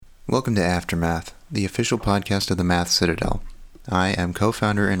Welcome to Aftermath, the official podcast of the Math Citadel. I am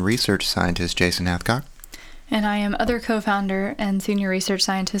co-founder and research scientist Jason Hathcock. And I am other co-founder and senior research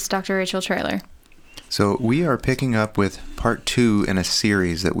scientist Dr. Rachel Traylor. So we are picking up with part 2 in a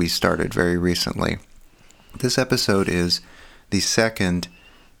series that we started very recently. This episode is the second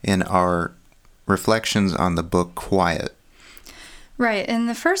in our reflections on the book Quiet. Right, and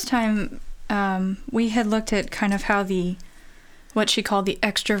the first time we had looked at kind of how what she called the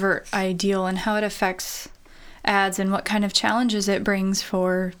extrovert ideal and how it affects ads and what kind of challenges it brings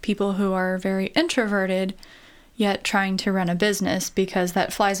for people who are very introverted yet trying to run a business, because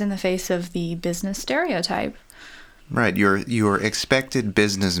that flies in the face of the business stereotype. Right, your expected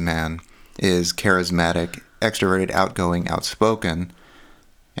businessman is charismatic, extroverted, outgoing, outspoken,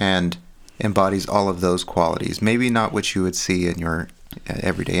 and embodies all of those qualities. Maybe not what you would see in your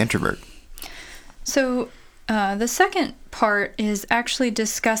everyday introvert. So the second part is actually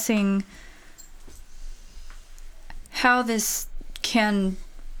discussing how this can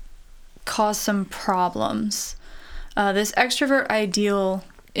cause some problems. This extrovert ideal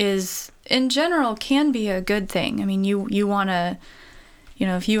is, in general, can be a good thing. I mean, you want to,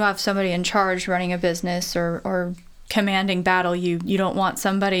 if you have somebody in charge running a business or commanding battle, you don't want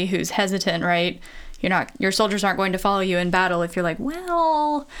somebody who's hesitant, right? Your soldiers aren't going to follow you in battle if you're like,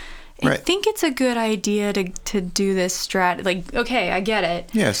 well, I think it's a good idea to do this strat. Like, okay, I get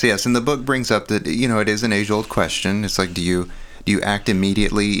it. Yes. And the book brings up that, it is an age-old question. It's like, do you act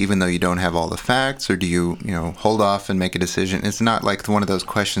immediately even though you don't have all the facts, or do you, hold off and make a decision? It's not like one of those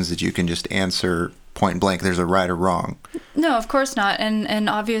questions that you can just answer point blank. There's a right or wrong. No, of course not. And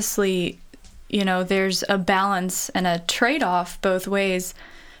obviously, there's a balance and a trade-off both ways.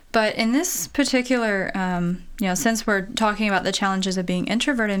 But in this particular, since we're talking about the challenges of being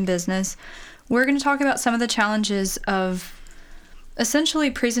introverted in business, we're going to talk about some of the challenges of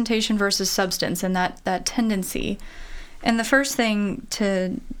essentially presentation versus substance and that tendency. And the first thing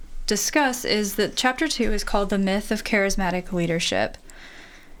to discuss is that Chapter 2 is called The Myth of Charismatic Leadership.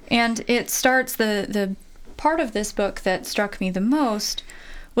 And it starts, the part of this book that struck me the most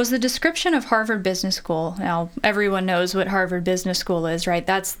was the description of Harvard Business School. Now, everyone knows what Harvard Business School is, right?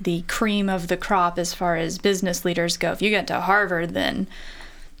 That's the cream of the crop as far as business leaders go. If you get to Harvard, then,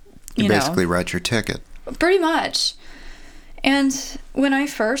 you basically write your ticket. Pretty much. And when I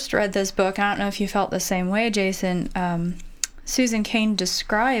first read this book, I don't know if you felt the same way, Jason, Susan Cain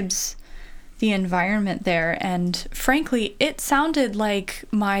describes the environment there, and frankly, it sounded like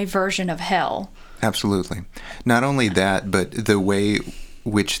my version of hell. Absolutely. Not only that, but the way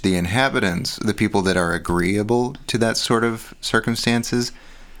which the inhabitants, the people that are agreeable to that sort of circumstances,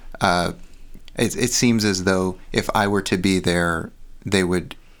 it seems as though if I were to be there, they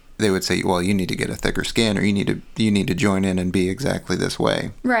would say, well, you need to get a thicker skin, or you need to join in and be exactly this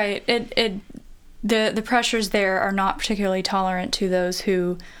way. Right. The pressures there are not particularly tolerant to those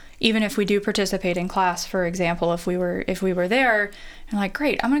who, even if we do participate in class, for example, if we were there, and like,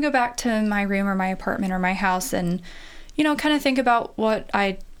 great, I'm going to go back to my room or my apartment or my house and kind of think about what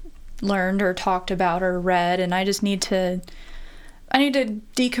I learned or talked about or read, and I just need to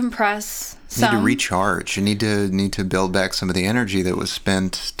decompress some. You need to recharge. You need to build back some of the energy that was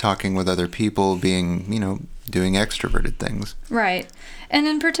spent talking with other people, being, doing extroverted things. Right. And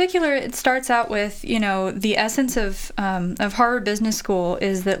in particular, it starts out with, the essence of Harvard Business School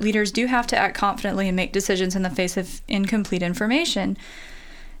is that leaders do have to act confidently and make decisions in the face of incomplete information.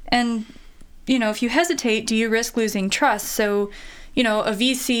 And if you hesitate, do you risk losing trust? So, a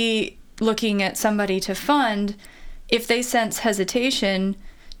VC looking at somebody to fund, if they sense hesitation,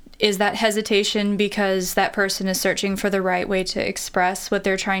 is that hesitation because that person is searching for the right way to express what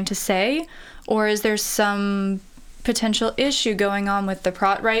they're trying to say? Or is there some potential issue going on with the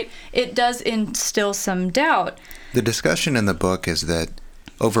right? It does instill some doubt. The discussion in the book is that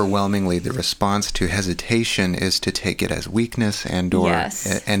overwhelmingly, the response to hesitation is to take it as weakness and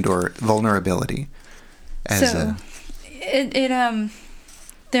or vulnerability. The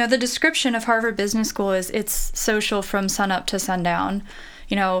description of Harvard Business School is it's social from sunup to sundown.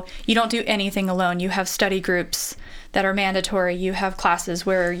 You don't do anything alone. You have study groups that are mandatory. You have classes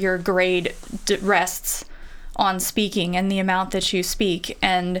where your grade rests on speaking and the amount that you speak,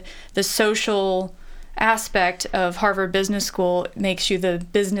 and the social aspect of Harvard Business School makes you the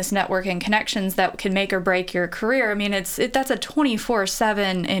business network and connections that can make or break your career. I mean, that's a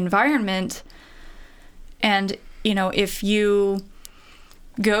 24/7 environment. And, if you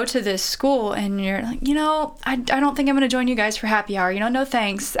go to this school and you're like, I don't think I'm going to join you guys for happy hour. No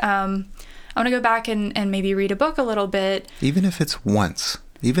thanks. I'm going to go back and maybe read a book a little bit. Even if it's once.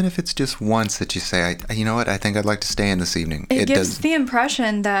 Even if it's just once that you say, you know what, I think I'd like to stay in this evening. It gives the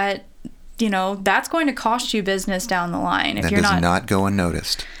impression that, that's going to cost you business down the line. If that does not go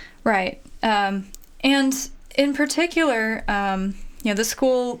unnoticed. Right. And in particular, the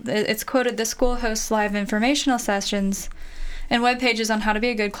school, it's quoted, the school hosts live informational sessions and web pages on how to be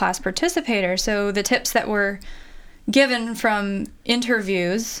a good class participator. So the tips that were given from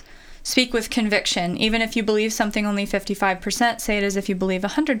interviews: speak with conviction. Even if you believe something only 55%, say it as if you believe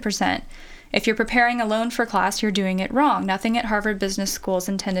 100%. If you're preparing alone for class, you're doing it wrong. Nothing at Harvard Business School is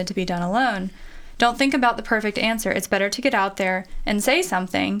intended to be done alone. Don't think about the perfect answer. It's better to get out there and say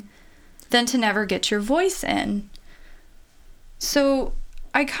something than to never get your voice in. So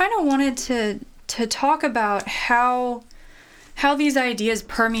I kind of wanted to talk about how these ideas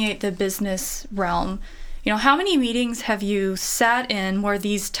permeate the business realm. How many meetings have you sat in where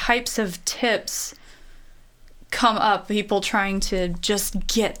these types of tips come up, people trying to just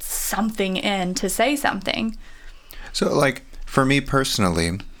get something in, to say something? So, for me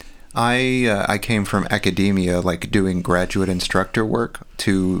personally, I came from academia, doing graduate instructor work,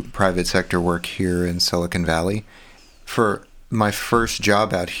 to private sector work here in Silicon Valley. For my first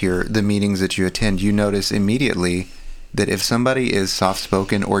job out here, the meetings that you attend, you notice immediately that if somebody is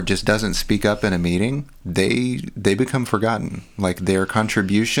soft-spoken or just doesn't speak up in a meeting, they become forgotten. Their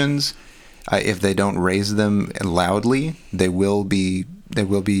contributions, if they don't raise them loudly, they will be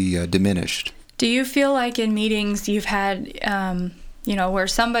diminished. Do you feel like in meetings you've had, where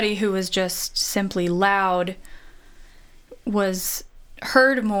somebody who was just simply loud was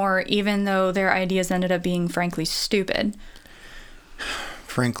heard more, even though their ideas ended up being frankly stupid?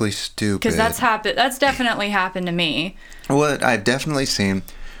 Frankly stupid. Because that's definitely happened to me. What I've definitely seen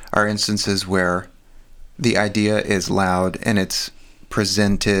are instances where the idea is loud and it's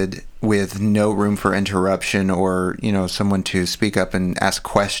presented with no room for interruption or, someone to speak up and ask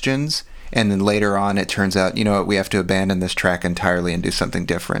questions. And then later on, it turns out, we have to abandon this track entirely and do something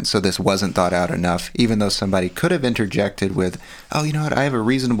different. So this wasn't thought out enough, even though somebody could have interjected with, oh, you know what, I have a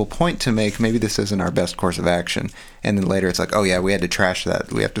reasonable point to make. Maybe this isn't our best course of action. And then later it's like, oh, yeah, we had to trash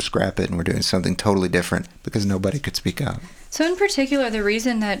that. We have to scrap it, and we're doing something totally different because nobody could speak out. So in particular, the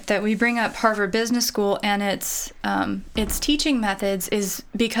reason that we bring up Harvard Business School and its teaching methods is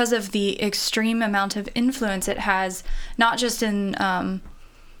because of the extreme amount of influence it has, not just in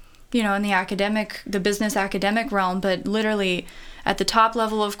in the business academic realm, but literally at the top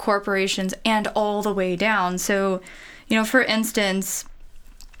level of corporations and all the way down. So, for instance,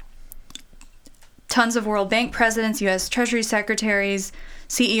 tons of World Bank presidents, U.S. Treasury secretaries,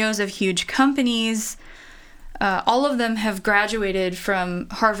 CEOs of huge companies, all of them have graduated from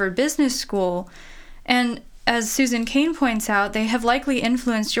Harvard Business School. And as Susan Cain points out, they have likely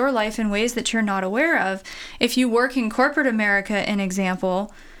influenced your life in ways that you're not aware of. If you work in corporate America, an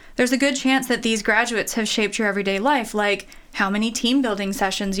example, there's a good chance that these graduates have shaped your everyday life, like how many team building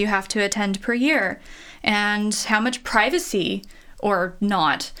sessions you have to attend per year, and how much privacy or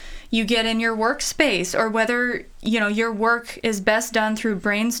not you get in your workspace, or whether your work is best done through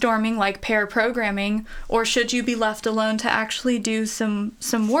brainstorming like pair programming, or should you be left alone to actually do some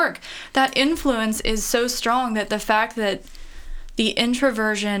work. That influence is so strong that the fact that the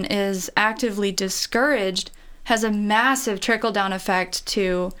introversion is actively discouraged has a massive trickle-down effect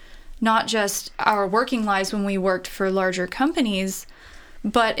to not just our working lives when we worked for larger companies,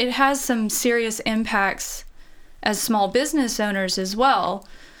 but it has some serious impacts as small business owners as well.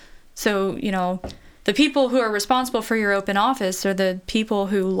 So, the people who are responsible for your open office are the people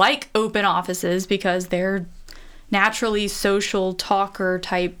who like open offices because they're naturally social talker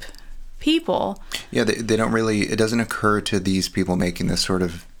type people. Yeah, they don't really, it doesn't occur to these people making this sort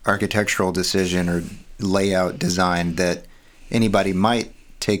of architectural decision or layout design that anybody might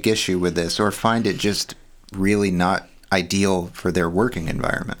take issue with this or find it just really not ideal for their working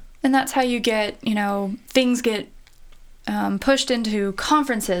environment. And that's how you get, things get pushed into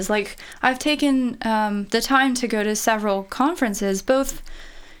conferences. Like, I've taken the time to go to several conferences, both,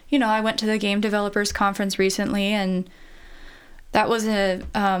 I went to the Game Developers Conference recently, and that was a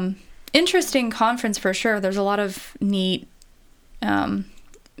interesting conference for sure. There's a lot of neat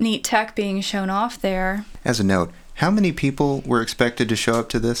tech being shown off there. As a note, how many people were expected to show up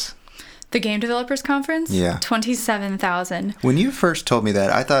to this? The Game Developers Conference? Yeah. 27,000. When you first told me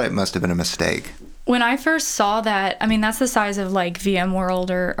that, I thought it must have been a mistake. When I first saw that, that's the size of like VMworld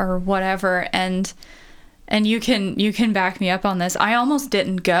or whatever, and you can back me up on this. I almost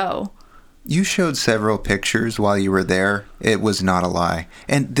didn't go. You showed several pictures while you were there. It was not a lie.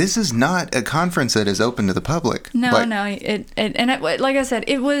 And this is not a conference that is open to the public. No. Like I said,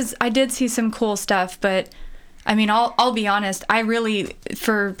 I did see some cool stuff, but I mean, I'll be honest. I really,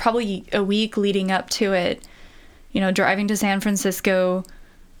 for probably a week leading up to it, driving to San Francisco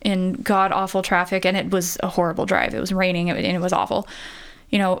in god awful traffic, and it was a horrible drive. It was raining and it was awful.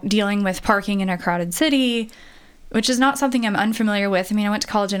 Dealing with parking in a crowded city, which is not something I'm unfamiliar with. I mean, I went to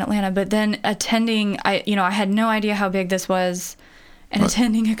college in Atlanta, but then attending, I had no idea how big this was, and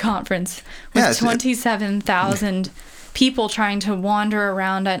attending a conference with 27,000 people trying to wander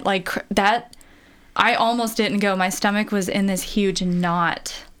around like that. I almost didn't go. My stomach was in this huge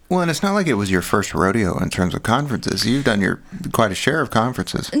knot. Well, and it's not like it was your first rodeo in terms of conferences. You've done quite a share of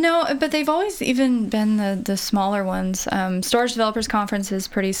conferences. No, but they've always even been the smaller ones. Storage Developers Conference is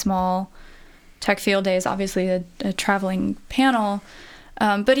pretty small. Tech Field Day is obviously a traveling panel.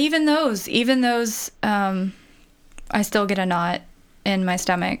 But even those, I still get a knot in my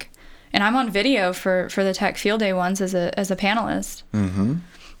stomach. And I'm on video for the Tech Field Day ones as a panelist. Mm-hmm.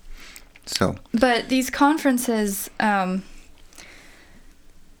 So. But these conferences,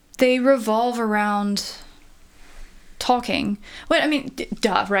 they revolve around talking. Well, I mean,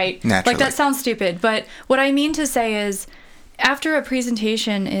 duh, right? Naturally. Like, that sounds stupid. But what I mean to say is, after a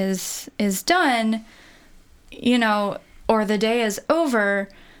presentation is done, or the day is over,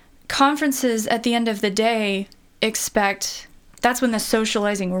 conferences at the end of the day that's when the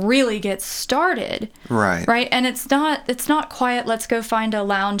socializing really gets started. Right. Right? And it's not quiet, let's go find a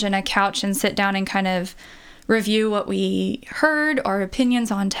lounge and a couch and sit down and kind of review what we heard, our opinions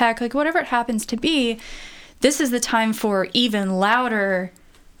on tech, like whatever it happens to be. This is the time for even louder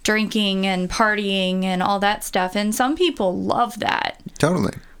drinking and partying and all that stuff. And some people love that.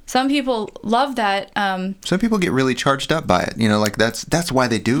 Totally. Some people love that. Some people get really charged up by it. Like that's why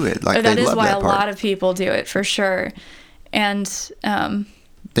they do it. Like that they is love why that a part. lot of people do it, for sure. And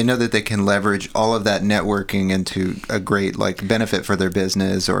they know that they can leverage all of that networking into a great benefit for their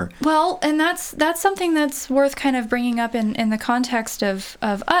business and that's something that's worth kind of bringing up in the context of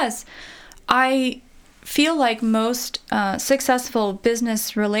us. I feel like most successful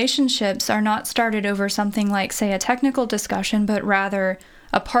business relationships are not started over something like, say, a technical discussion, but rather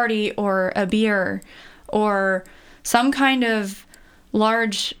a party or a beer or some kind of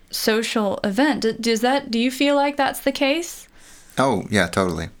large social event. Do you feel like that's the case? Oh, yeah,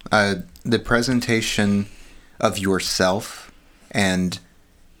 totally. The presentation of yourself and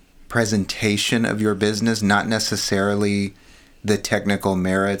presentation of your business, not necessarily the technical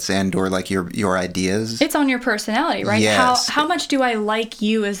merits and or your ideas. It's on your personality, right? Yes. How much do I like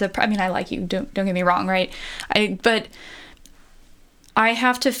you as I mean, I like you, don't get me wrong, right? But I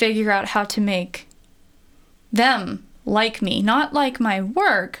have to figure out how to make them like me, not like my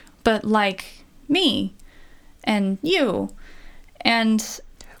work, but like me and you. And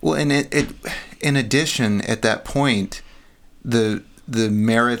well, and it in addition, at that point, the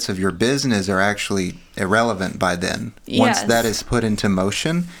merits of your business are actually irrelevant by then. Once Yes. that is put into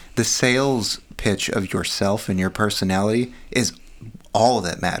motion, the sales pitch of yourself and your personality is all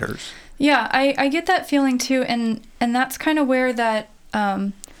that matters. Yeah, I get that feeling too, and that's kind of where that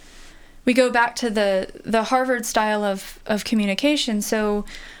we go back to the Harvard style of communication. So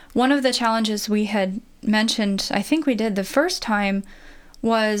one of the challenges we had mentioned, I think we did the first time,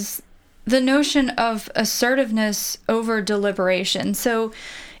 was the notion of assertiveness over deliberation. So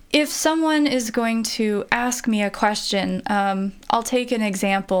if someone is going to ask me a question, I'll take an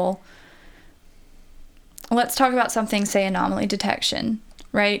example. Let's talk about something, say, anomaly detection,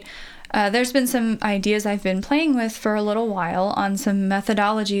 right? There's been some ideas I've been playing with for a little while on some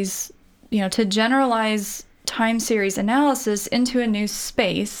methodologies, to generalize time series analysis into a new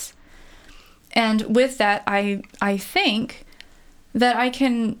space. And with that, I think that I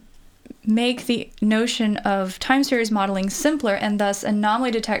can make the notion of time series modeling simpler, and thus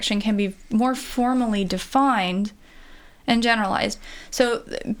anomaly detection can be more formally defined and generalized. So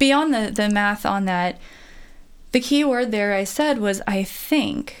beyond the math on that, the key word there I said was I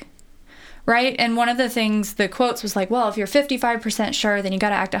think, right? And one of the things, the quotes was like, well, if you're 55% sure, then you got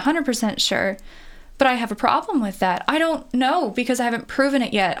to act 100% sure. But I have a problem with that. I don't know, because I haven't proven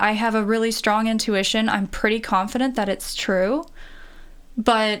it yet. I have a really strong intuition. I'm pretty confident that it's true.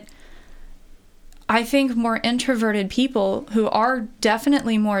 But I think more introverted people who are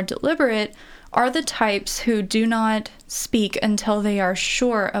definitely more deliberate are the types who do not speak until they are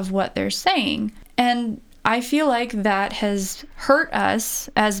sure of what they're saying. And I feel like that has hurt us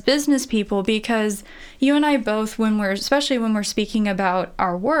as business people, because you and I both, especially when we're speaking about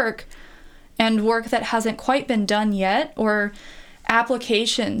our work and work that hasn't quite been done yet, or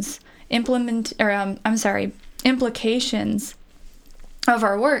implications of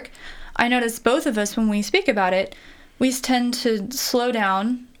our work, I notice both of us, when we speak about it, we tend to slow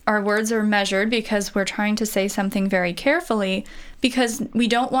down our words are measured because we're trying to say something very carefully because we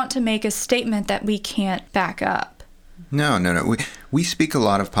don't want to make a statement that we can't back up. No. We speak a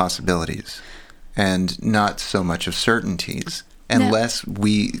lot of possibilities and not so much of certainties. Unless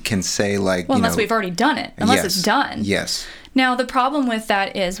we can say, like, unless we've already done it. Unless it's done. Yes. Now, the problem with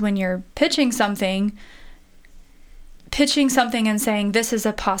that is when you're pitching something and saying this is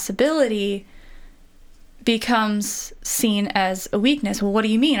a possibility becomes seen as a weakness. Well, what do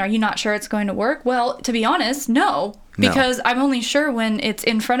you mean? Are you not sure it's going to work? Well, to be honest, no. Because I'm only sure when it's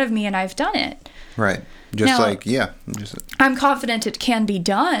in front of me and I've done it. Right. I'm confident it can be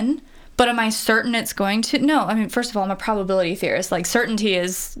done. But am I certain it's going to? No. I mean, first of all, I'm a probability theorist. Like, certainty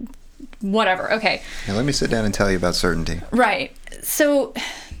is whatever. Okay. Now, let me sit down and tell you about certainty. Right. So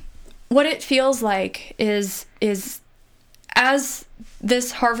what it feels like is as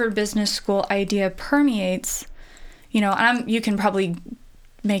this Harvard Business School idea permeates, and you can probably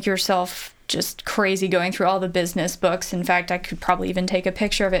make yourself just crazy going through all the business books. In fact, I could probably even take a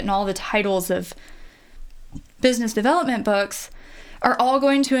picture of it, and all the titles of business development books are all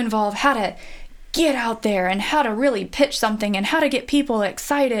going to involve how to get out there and how to really pitch something and how to get people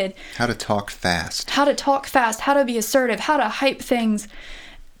excited. How to talk fast. How to be assertive, how to hype things.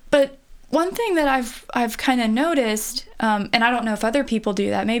 But one thing that I've kind of noticed, and I don't know if other people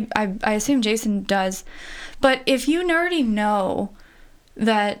do that, maybe I assume Jason does, but if you already know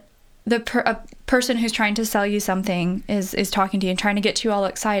that a person who's trying to sell you something is talking to you and trying to get you all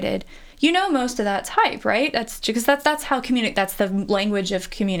excited, most of that's hype, right? That's how that's the language of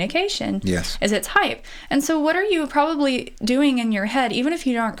communication. Yes. Is it's hype. And so what are you probably doing in your head, even if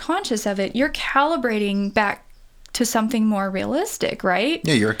you aren't conscious of it, you're calibrating back to something more realistic, right?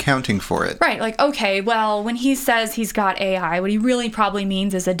 Yeah, you're accounting for it. Right. Like, okay, well, when he says he's got AI, what he really probably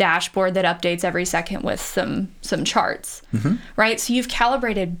means is a dashboard that updates every second with some charts. Mm-hmm. Right? So you've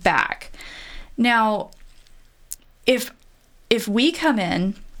calibrated back. Now, if we come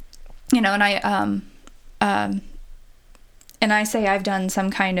in, and I say I've done some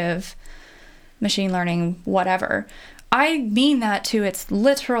kind of machine learning, whatever, I mean that to its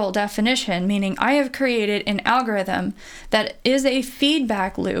literal definition, meaning I have created an algorithm that is a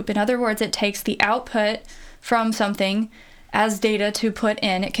feedback loop. In other words, it takes the output from something as data to put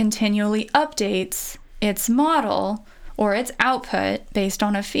in. It continually updates its model or its output based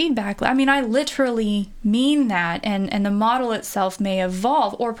on a feedback loop. I mean, I literally mean that, and the model itself may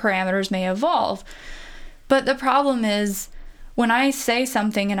evolve or parameters may evolve. But the problem is when I say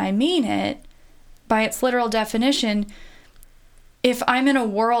something and I mean it, by its literal definition, if I'm in a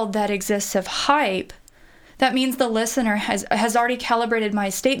world that exists of hype, that means the listener has already calibrated my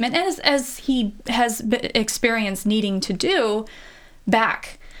statement, as he has experienced needing to do,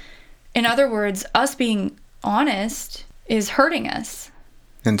 back. In other words, us being honest is hurting us.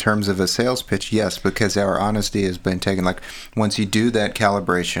 In terms of a sales pitch, yes, because our honesty has been taken. Like, once you do that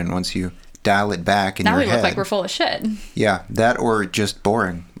calibration, once you dial it back in your head. Now we look like we're full of shit. Yeah, that or just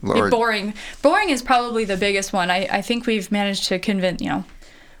boring. Boring is probably the biggest one. I think we've managed to convince,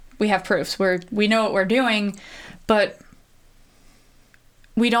 we have proofs. We know what we're doing, but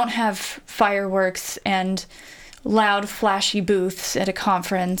we don't have fireworks and loud, flashy booths at a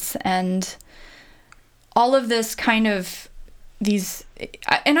conference and all of this kind of these,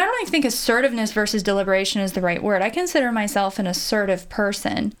 and I don't even think assertiveness versus deliberation is the right word. I consider myself an assertive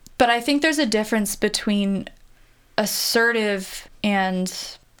person, but I think there's a difference between assertive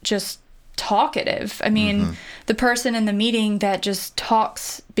and just talkative. I mean, the person in the meeting that just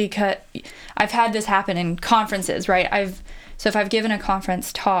talks, because I've had this happen in conferences, right? So if I've given a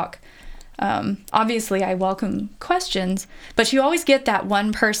conference talk, obviously I welcome questions, but you always get that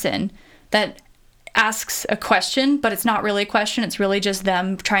one person that asks a question, but it's not really a question. It's really just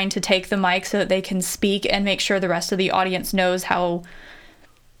them trying to take the mic so that they can speak and make sure the rest of the audience knows how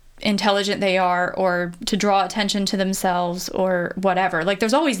intelligent they are, or to draw attention to themselves or whatever. Like,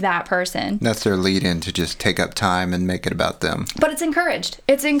 there's always that person. That's their lead in to just take up time and make it about them. But it's encouraged.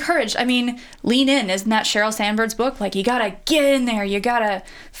 It's encouraged. I mean, lean in. Isn't that Sheryl Sandberg's book? Like, you gotta get in there. You gotta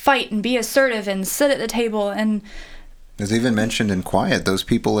fight and be assertive and sit at the table. And as even mentioned in Quiet, those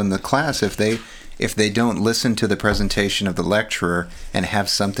people in the class, if they don't listen to the presentation of the lecturer and have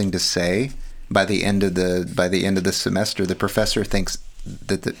something to say by the end of the semester, the professor thinks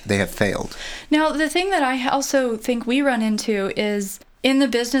that they have failed. Now, the thing that I also think we run into is, in the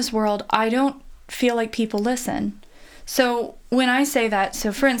business world, I don't feel like people listen. So when I say that,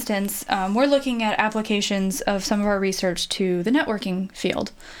 so for instance, we're looking at applications of some of our research to the networking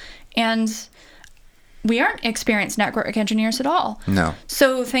field. And we aren't experienced network engineers at all. No.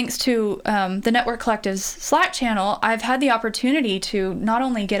 So thanks to the Network Collective's Slack channel, I've had the opportunity to not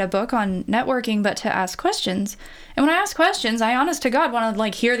only get a book on networking, but to ask questions. And when I ask questions, I honest to God want to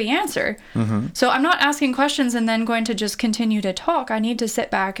like hear the answer. Mm-hmm. So I'm not asking questions and then going to just continue to talk. I need to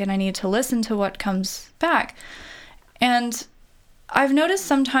sit back and I need to listen to what comes back. And I've noticed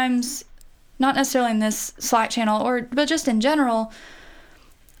sometimes, not necessarily in this Slack channel, but just in general,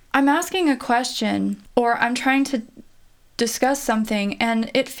 I'm asking a question or I'm trying to discuss something and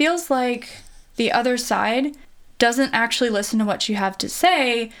it feels like the other side doesn't actually listen to what you have to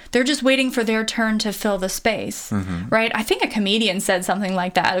say. They're just waiting for their turn to fill the space, right? I think a comedian said something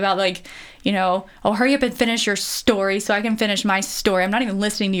like that about like, oh, hurry up and finish your story so I can finish my story. I'm not even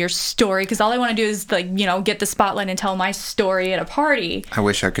listening to your story because all I want to do is like, get the spotlight and tell my story at a party. I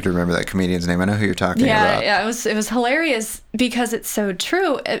wish I could remember that comedian's name. I know who you're talking about. Yeah, it was hilarious because it's so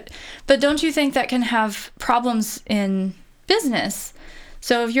true. But don't you think that can have problems in business?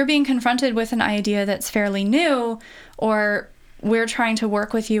 So if you're being confronted with an idea that's fairly new, or we're trying to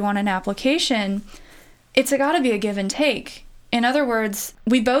work with you on an application, it's got to be a give and take. In other words,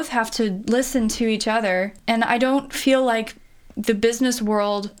 we both have to listen to each other, and I don't feel like the business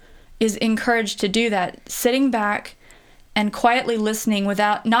world is encouraged to do that. Sitting back and quietly listening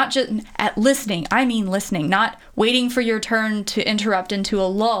without, not just at listening, I mean listening, not waiting for your turn to interrupt into a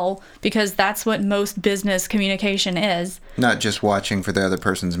lull, because that's what most business communication is. Not just watching for the other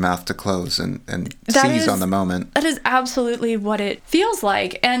person's mouth to close and seize on the moment. That is absolutely what it feels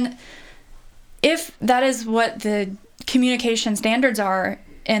like. And if that is what the communication standards are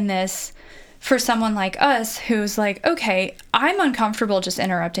in this, for someone like us who's like, okay, I'm uncomfortable just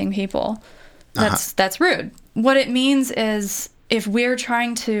interrupting people. That's rude. What it means is if we're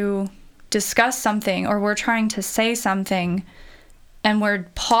trying to discuss something or we're trying to say something and we're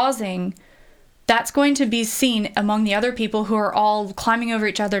pausing, that's going to be seen among the other people who are all climbing over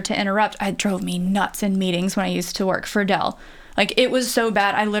each other to interrupt. It drove me nuts in meetings when I used to work for Dell. Like, it was so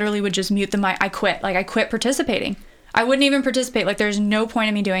bad, I literally would just mute the mic. I quit participating. I wouldn't even participate. Like, there's no point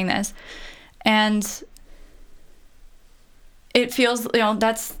in me doing this. And it feels,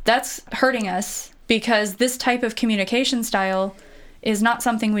 that's hurting us, because this type of communication style is not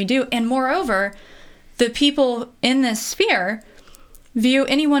something we do. And moreover, the people in this sphere view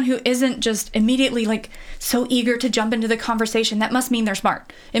anyone who isn't just immediately like so eager to jump into the conversation, that must mean they're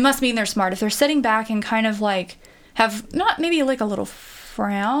smart. It must mean they're smart. If they're sitting back and kind of like have not maybe like a little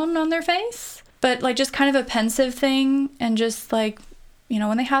frown on their face, but like just kind of a pensive thing, and just like,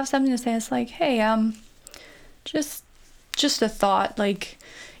 when they have something to say, it's like, hey, just a thought, like,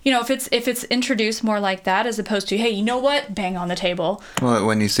 if it's introduced more like that as opposed to, hey, you know what, bang on the table. Well,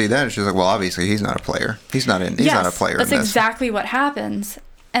 when you see that, it's just like, well, obviously he's not a player. He's not a player in this. That's exactly what happens,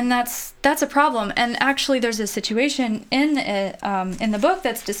 and that's a problem. And actually, there's a situation in the book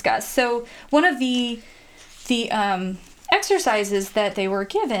that's discussed. So one of the exercises that they were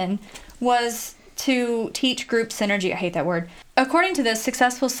given was to teach group synergy. I hate that word. According to this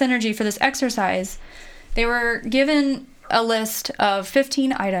successful synergy for this exercise, they were given a list of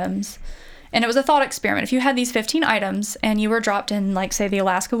 15 items, and it was a thought experiment. If you had these 15 items and you were dropped in, like, say, the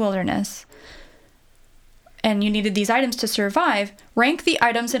Alaska wilderness, and you needed these items to survive, rank the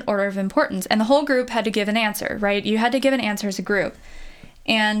items in order of importance. And the whole group had to give an answer, right? You had to give an answer as a group.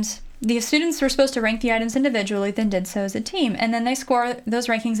 And the students were supposed to rank the items individually, then did so as a team. And then they score those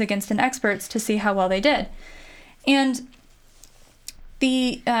rankings against an experts to see how well they did. And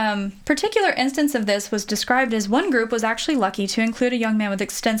the particular instance of this was described as one group was actually lucky to include a young man with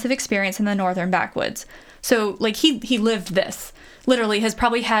extensive experience in the northern backwoods. So, like, he lived this. Literally has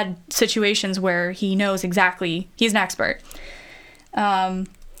probably had situations where he knows exactly, he's an expert.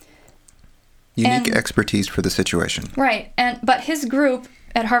 Unique expertise for the situation. Right. But his group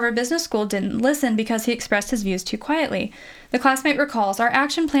at Harvard Business School didn't listen because he expressed his views too quietly. The classmate recalls, our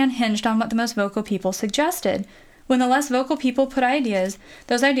action plan hinged on what the most vocal people suggested. When the less vocal people put ideas,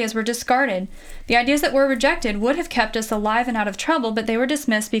 those ideas were discarded. The ideas that were rejected would have kept us alive and out of trouble, but they were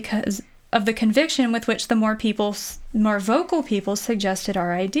dismissed because of the conviction with which the more vocal people suggested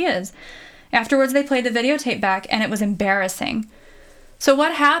our ideas. Afterwards, they played the videotape back, and it was embarrassing. So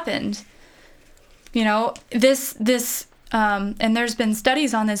what happened? This and there's been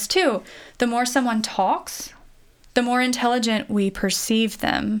studies on this too. The more someone talks, the more intelligent we perceive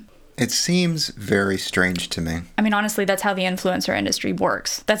them. It seems very strange to me. I mean, honestly, that's how the influencer industry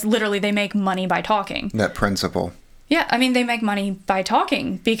works. That's literally, they make money by talking. That principle. Yeah, I mean, they make money by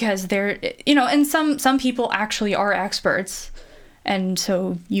talking because they're, and some people actually are experts. And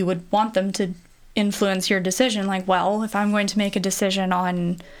so you would want them to influence your decision. Like, well, if I'm going to make a decision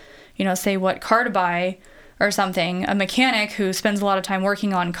on, say what car to buy or something, a mechanic who spends a lot of time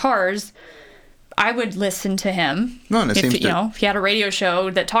working on cars, I would listen to him. No, and if he had a radio show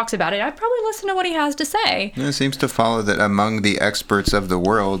that talks about it, I'd probably listen to what he has to say. It seems to follow that among the experts of the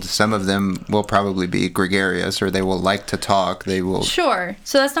world, some of them will probably be gregarious, or they will like to talk. They will. Sure.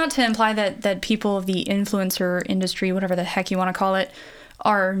 So that's not to imply that people of the influencer industry, whatever the heck you want to call it,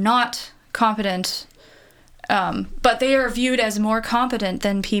 are not competent. But they are viewed as more competent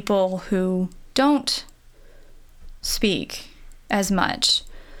than people who don't speak as much.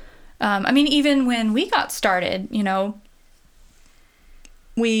 Even when we got started,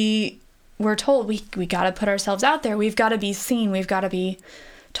 we were told we got to put ourselves out there. We've got to be seen. We've got to be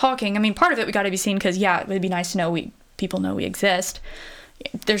talking. Part of it, we got to be seen because, it would be nice to know people know we exist.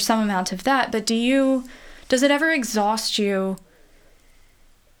 There's some amount of that. But does it ever exhaust you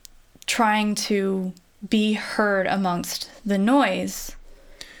trying to be heard amongst the noise?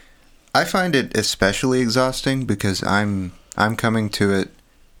 I find it especially exhausting because I'm coming to it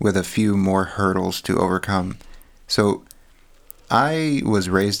with a few more hurdles to overcome. So I was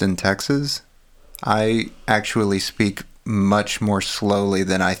raised in Texas. I actually speak much more slowly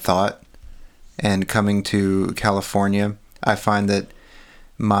than I thought. And coming to California, I find that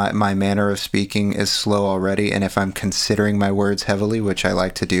my manner of speaking is slow already. And if I'm considering my words heavily, which I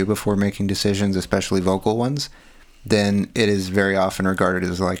like to do before making decisions, especially vocal ones, then it is very often regarded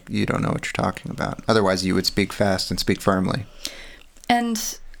as like, you don't know what you're talking about. Otherwise, you would speak fast and speak firmly.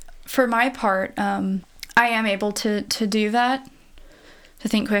 And for my part, I am able to do that, to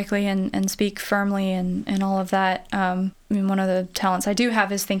think quickly and speak firmly and all of that. One of the talents I do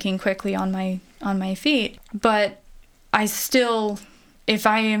have is thinking quickly on my feet. But I still, if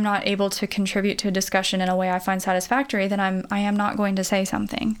I am not able to contribute to a discussion in a way I find satisfactory, then I am not going to say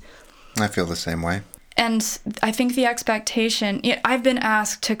something. I feel the same way. And I think the expectation, I've been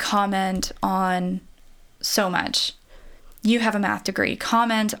asked to comment on so much. You have a math degree.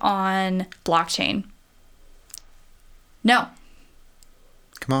 Comment on blockchain. No.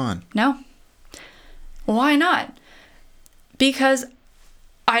 Come on. No. Why not? Because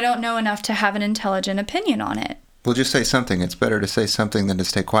I don't know enough to have an intelligent opinion on it. Well, just say something. It's better to say something than to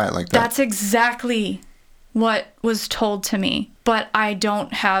stay quiet like that. That's exactly what was told to me. But I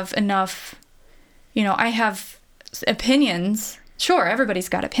don't have enough, I have opinions. Sure, everybody's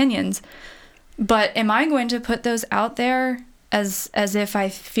got opinions. But am I going to put those out there as if I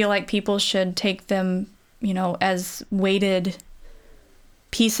feel like people should take them, as weighted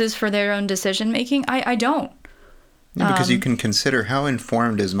pieces for their own decision making? I don't. Yeah, because you can consider how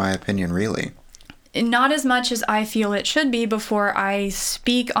informed is my opinion really? Not as much as I feel it should be before I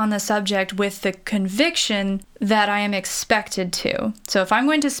speak on the subject with the conviction that I am expected to. So if I'm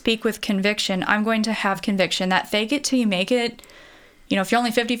going to speak with conviction, I'm going to have conviction. That fake it till you make it. If you're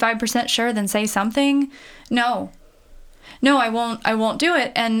only 55% sure, then say something. No, I won't do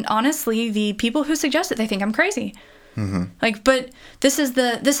it. And honestly, the people who suggest it, they think I'm crazy. Mm-hmm. But this is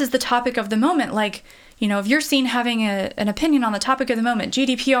the topic of the moment. If you're seen having an opinion on the topic of the moment,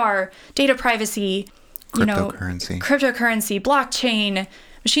 GDPR, data privacy, cryptocurrency, blockchain,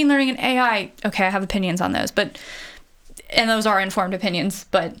 machine learning, and AI. Okay, I have opinions on those, and those are informed opinions,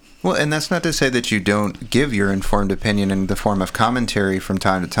 but... Well, and that's not to say that you don't give your informed opinion in the form of commentary from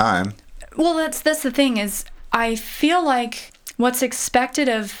time to time. Well, that's the thing is, I feel like what's expected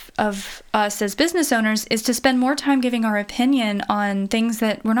of us as business owners is to spend more time giving our opinion on things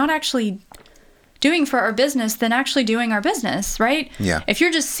that we're not actually doing for our business than actually doing our business, right? Yeah. If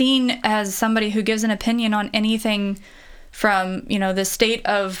you're just seen as somebody who gives an opinion on anything from, the state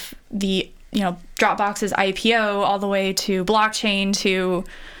of the Dropbox's IPO all the way to blockchain to,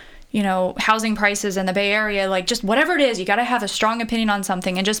 housing prices in the Bay Area, like just whatever it is, you got to have a strong opinion on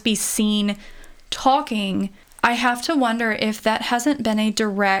something and just be seen talking. I have to wonder if that hasn't been a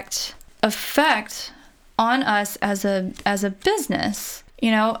direct effect on us as a business,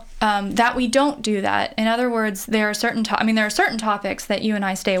 that we don't do that. In other words, there are certain topics that you and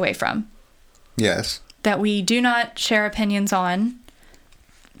I stay away from. Yes. That we do not share opinions on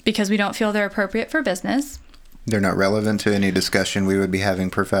because we don't feel they're appropriate for business. They're not relevant to any discussion we would be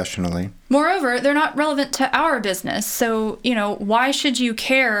having professionally. Moreover, they're not relevant to our business. So, why should you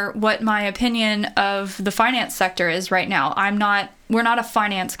care what my opinion of the finance sector is right now? We're not a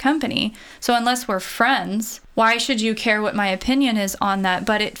finance company. So unless we're friends, why should you care what my opinion is on that?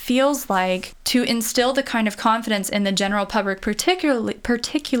 But it feels like to instill the kind of confidence in the general public,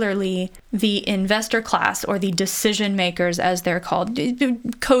 particularly the investor class or the decision makers, as they're called,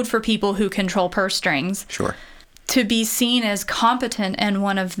 code for people who control purse strings. Sure. To be seen as competent and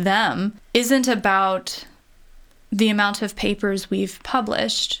one of them isn't about the amount of papers we've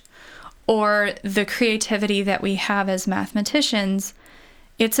published or the creativity that we have as mathematicians.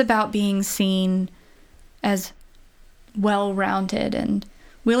 It's about being seen as well-rounded and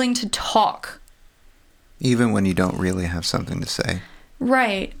willing to talk. Even when you don't really have something to say.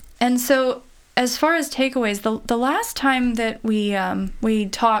 Right. And so as far as takeaways, the last time that we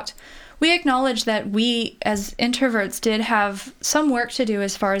talked, we acknowledged that we as introverts did have some work to do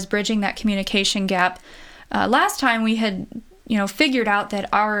as far as bridging that communication gap. Last time we had, figured out that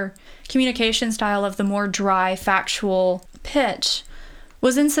our communication style of the more dry, factual pitch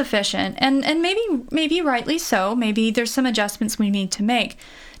was insufficient, and maybe rightly so. Maybe there's some adjustments we need to make.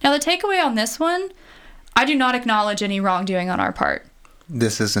 Now, the takeaway on this one, I do not acknowledge any wrongdoing on our part.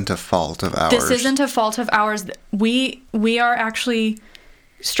 This isn't a fault of ours. This isn't a fault of ours. We are actually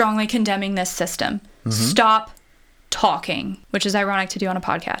strongly condemning this system. Mm-hmm. Stop talking, which is ironic to do on a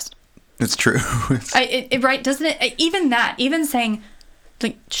podcast. It's true. Right? Doesn't it? Even saying,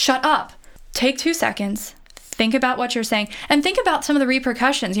 like, shut up. Take 2 seconds. Think about what you're saying. And think about some of the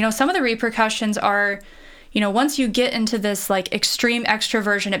repercussions. Some of the repercussions are, once you get into this, like, extreme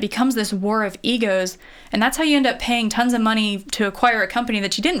extroversion, it becomes this war of egos. And that's how you end up paying tons of money to acquire a company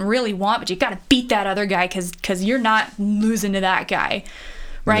that you didn't really want, but you got to beat that other guy because you're not losing to that guy.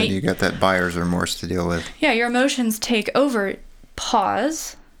 Right? And you got that buyer's remorse to deal with. Yeah, your emotions take over.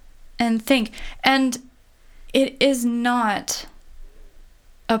 Pause and think. And it is not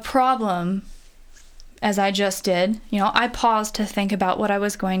a problem, as I just did. I paused to think about what I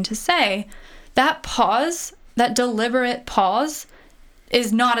was going to say. That pause, that deliberate pause,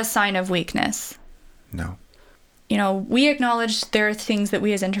 is not a sign of weakness. No. We acknowledge there are things that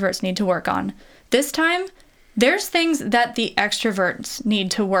we as introverts need to work on. This time, there's things that the extroverts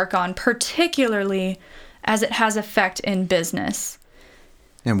need to work on, particularly as it has effect in business.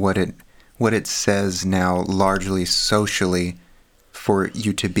 And what it says now largely socially for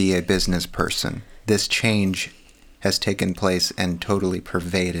you to be a business person. This change has taken place and totally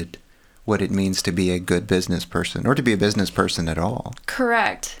pervaded what it means to be a good business person or to be a business person at all.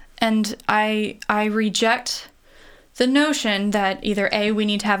 Correct. And I reject the notion that either A, we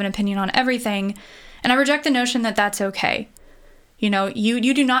need to have an opinion on everything, and I reject the notion that that's okay.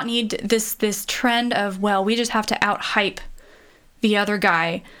 You do not need this trend of, well, we just have to out-hype the other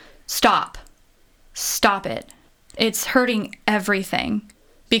guy. Stop it. It's hurting everything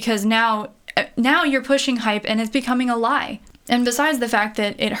because now you're pushing hype and it's becoming a lie. And besides the fact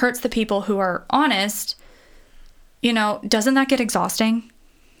that it hurts the people who are honest, doesn't that get exhausting?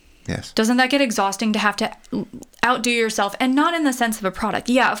 Yes. Doesn't that get exhausting to have to outdo yourself? And not in the sense of a product.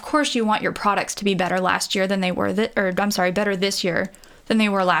 Yeah, of course you want your products to be better last year than they were, better this year than they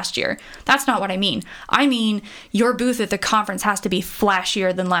were last year. That's not what I mean. I mean, your booth at the conference has to be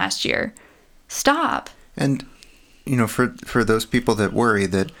flashier than last year. Stop. And, for those people that worry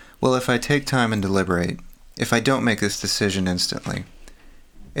that, well, if I take time and deliberate, if I don't make this decision instantly,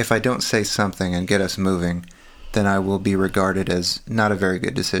 if I don't say something and get us moving, then I will be regarded as not a very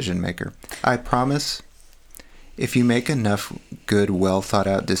good decision maker. I promise, if you make enough good, well thought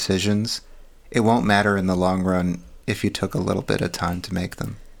out decisions, it won't matter in the long run if you took a little bit of time to make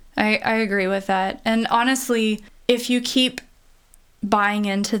them. I agree with that. And honestly, if you keep buying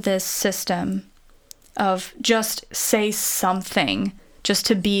into this system of just say something just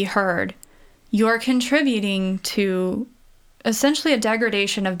to be heard, you're contributing to essentially a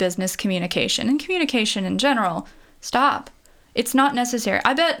degradation of business communication and communication in general. Stop. It's not necessary.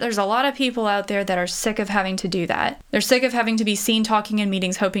 I bet there's a lot of people out there that are sick of having to do that. They're sick of having to be seen talking in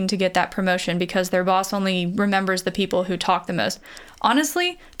meetings hoping to get that promotion because their boss only remembers the people who talk the most.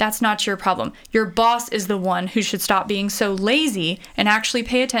 Honestly, that's not your problem. Your boss is the one who should stop being so lazy and actually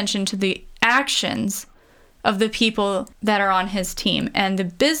pay attention to the actions of the people that are on his team. And the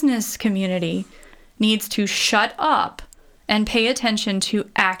business community needs to shut up and pay attention to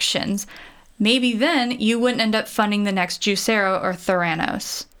actions. Maybe then you wouldn't end up funding the next Juicero or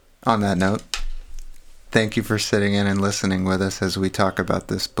Theranos. On that note, thank you for sitting in and listening with us as we talk about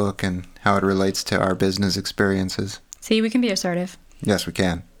this book and how it relates to our business experiences. See, we can be assertive. Yes, we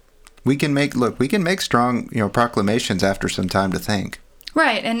can. We can make strong, proclamations after some time to think.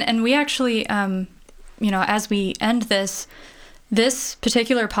 Right, and we actually, as we end this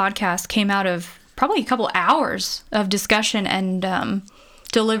particular podcast came out of probably a couple hours of discussion and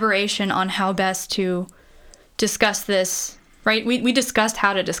deliberation on how best to discuss this, right? We discussed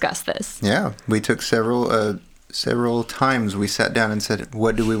how to discuss this. Yeah, we took several times. We sat down and said,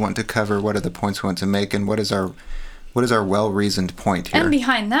 what do we want to cover? What are the points we want to make? And what is our well-reasoned point here? And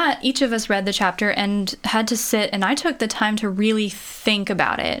behind that, each of us read the chapter and had to sit, and I took the time to really think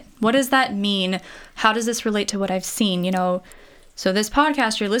about it. What does that mean? How does this relate to what I've seen? So this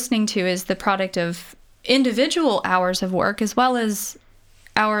podcast you're listening to is the product of individual hours of work as well as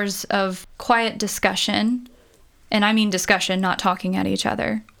hours of quiet discussion. And I mean discussion, not talking at each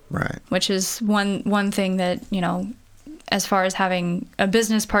other. Right. Which is one thing that, as far as having a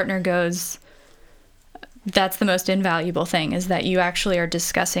business partner goes, that's the most invaluable thing, is that you actually are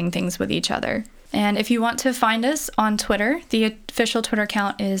discussing things with each other. And if you want to find us on Twitter, the official Twitter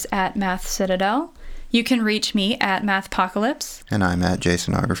account is at Math Citadel. You can reach me at Mathpocalypse. And I'm at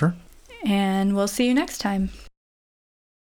Jasonographer. And we'll see you next time.